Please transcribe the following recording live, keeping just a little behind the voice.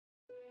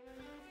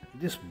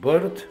This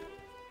birth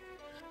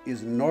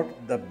is not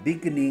the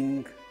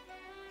beginning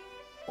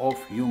of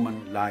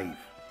human life.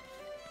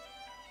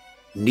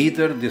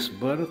 Neither this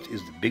birth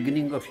is the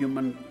beginning of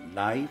human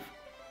life,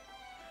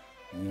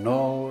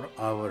 nor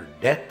our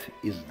death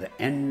is the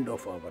end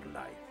of our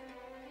life.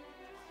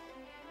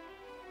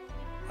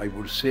 I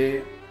would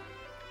say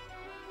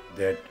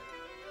that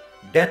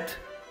death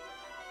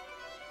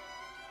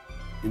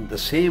in the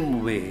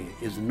same way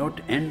is not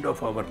end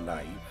of our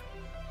life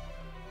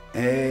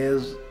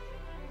as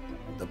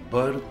the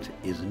birth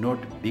is not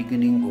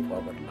beginning of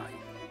our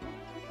life.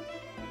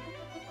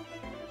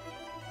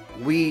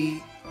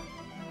 We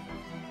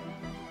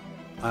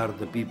are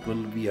the people,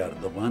 we are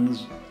the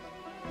ones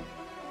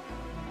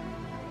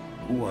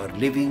who are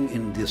living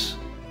in this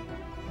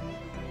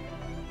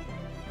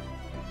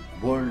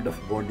world of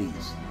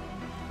bodies,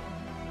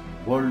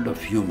 world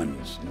of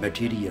humans,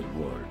 material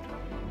world.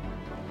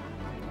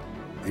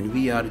 And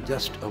we are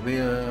just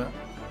aware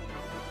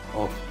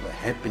of the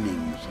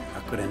happenings,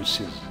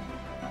 occurrences,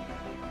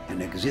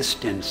 and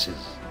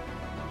existences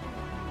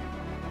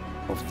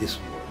of this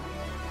world.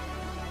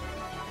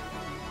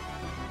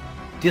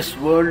 This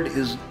world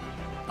is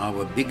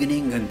our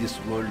beginning and this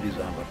world is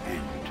our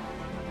end.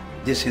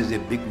 This is a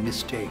big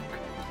mistake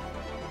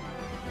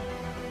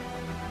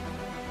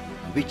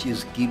which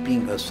is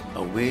keeping us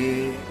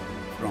away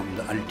from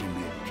the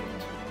ultimate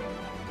truth.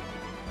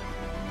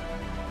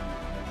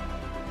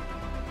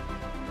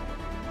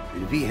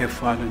 And we have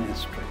fallen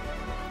astray.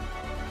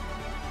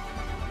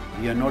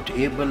 We are not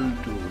able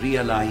to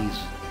realize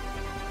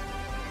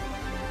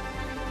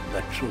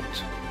the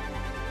truth,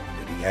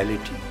 the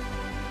reality.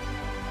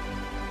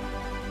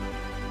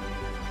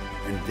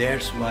 And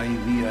that's why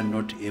we are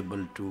not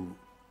able to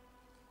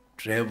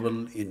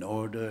travel in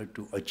order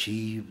to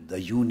achieve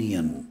the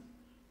union